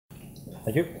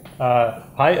Thank you.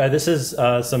 Hi, this is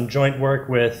some joint work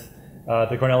with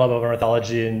the Cornell Lab of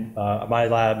Ornithology and my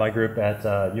lab, my group at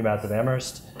UMass of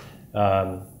Amherst.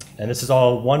 And this is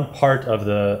all one part of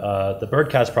the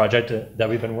Birdcast project that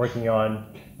we've been working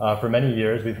on for many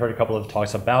years. We've heard a couple of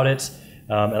talks about it.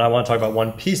 And I want to talk about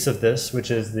one piece of this,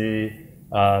 which is the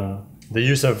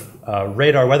use of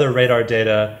weather radar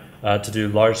data to do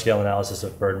large-scale analysis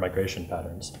of bird migration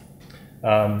patterns.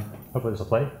 Hopefully this will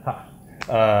play.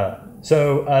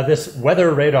 So this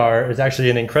weather radar is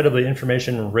actually an incredibly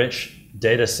information-rich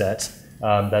data set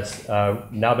that's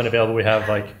now been available. We have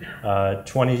like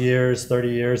 20 years, 30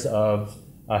 years of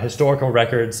historical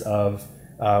records of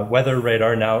weather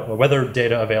radar now, weather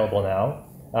data available now.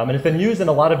 And it's been used in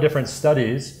a lot of different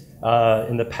studies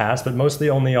in the past, but mostly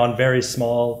only on very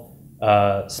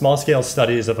small-scale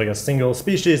studies of like a single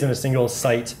species and a single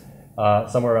site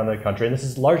somewhere around the country. And this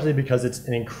is largely because it's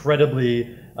an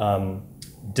incredibly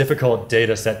difficult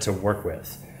data set to work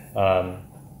with.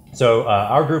 So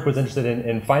our group was interested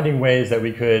in finding ways that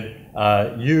we could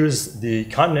use the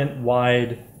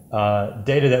continent-wide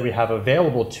data that we have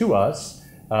available to us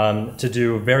to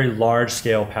do very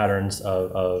large-scale patterns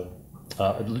of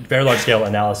very large-scale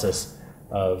analysis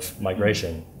of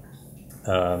migration.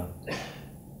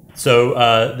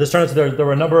 So this turns out there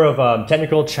were a number of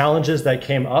technical challenges that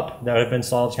came up that have been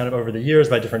solved kind of over the years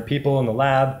by different people in the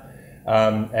lab.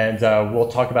 And we'll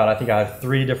talk about, I think I have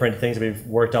 3 different things that we've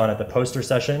worked on at the poster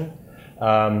session.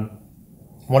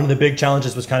 One of the big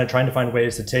challenges was kind of trying to find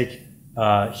ways to take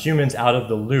humans out of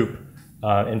the loop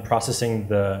in processing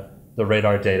the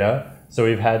radar data. So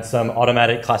we've had some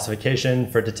automatic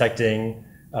classification for detecting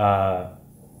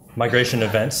migration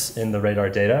events in the radar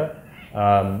data.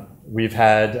 We've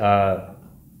had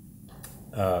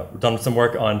done some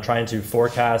work on trying to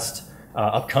forecast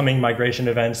upcoming migration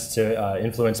events to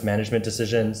influence management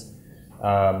decisions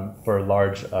for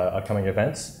large upcoming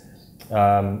events.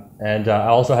 And I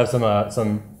also have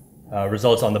some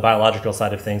results on the biological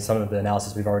side of things, some of the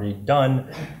analysis we've already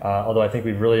done, although I think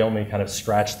we've really only kind of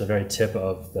scratched the very tip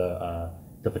of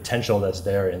the potential that's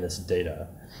there in this data.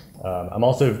 I'm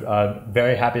also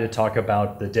very happy to talk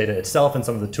about the data itself and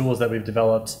some of the tools that we've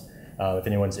developed. If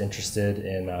anyone's interested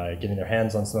in getting their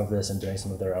hands on some of this and doing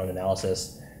some of their own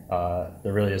analysis,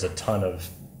 there really is a ton of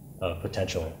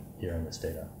potential here in this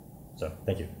data. So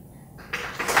thank you.